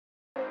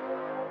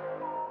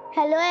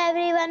Hello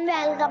everyone,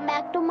 welcome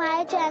back to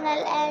my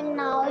channel and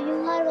now you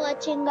are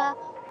watching a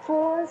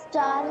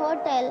 4-star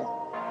hotel.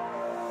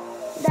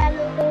 The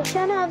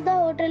location of the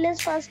hotel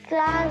is first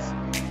class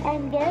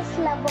and guests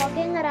love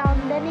walking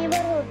around the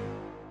neighborhood.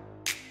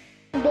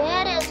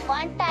 There is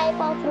one type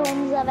of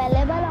rooms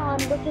available on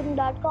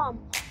booking.com.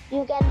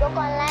 You can book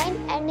online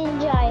and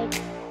enjoy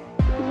it.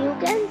 You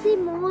can see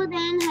more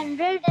than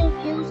 100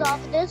 reviews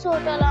of this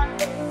hotel on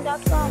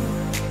booking.com.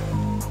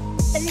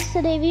 Its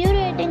review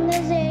rating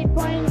is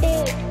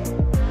 8.8,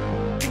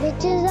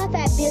 which is a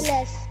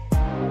fabulous.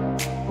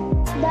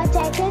 The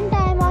check-in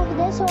time of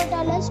this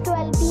hotel is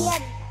 12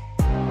 p.m.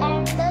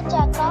 and the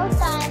checkout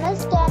time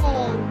is 10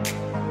 a.m.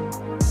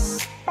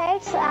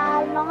 Pets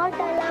are not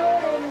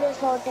allowed in this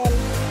hotel.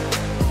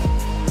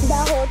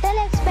 The hotel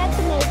accepts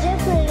major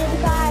credit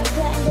cards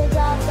and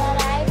reserves the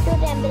right to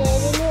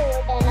temporarily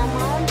hold an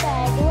amount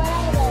prior to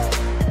arrival.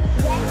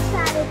 Guests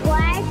are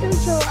required to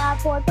show a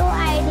photo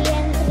ID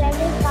and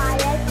credit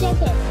card at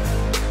check-in.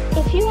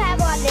 If you have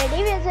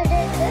already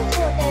visited this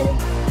hotel,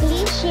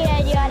 please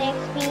share your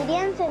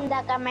experience in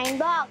the comment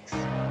box.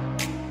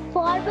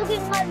 For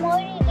booking or more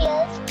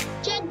details,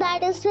 check the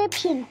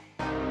description.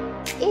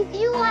 If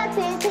you are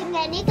facing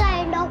any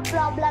kind of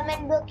problem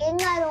in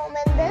booking a room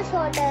in this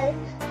hotel,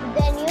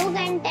 then you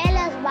can tell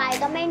us by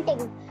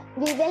commenting.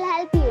 We will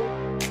help you.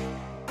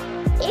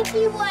 If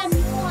you are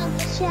new on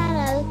this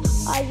channel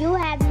or you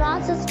have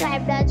not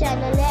subscribed our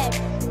channel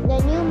yet,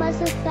 then you must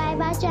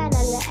subscribe our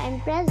channel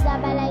and press the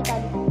bell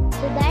icon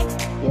so that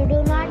you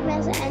do not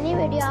miss any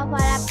video of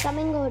our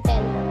upcoming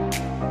hotel.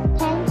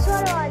 Thanks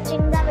for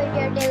watching the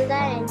video till the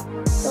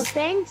end. So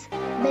friends,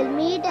 we'll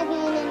meet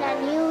again in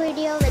a new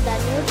video with a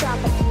new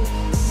property.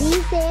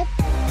 Be safe,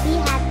 be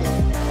happy.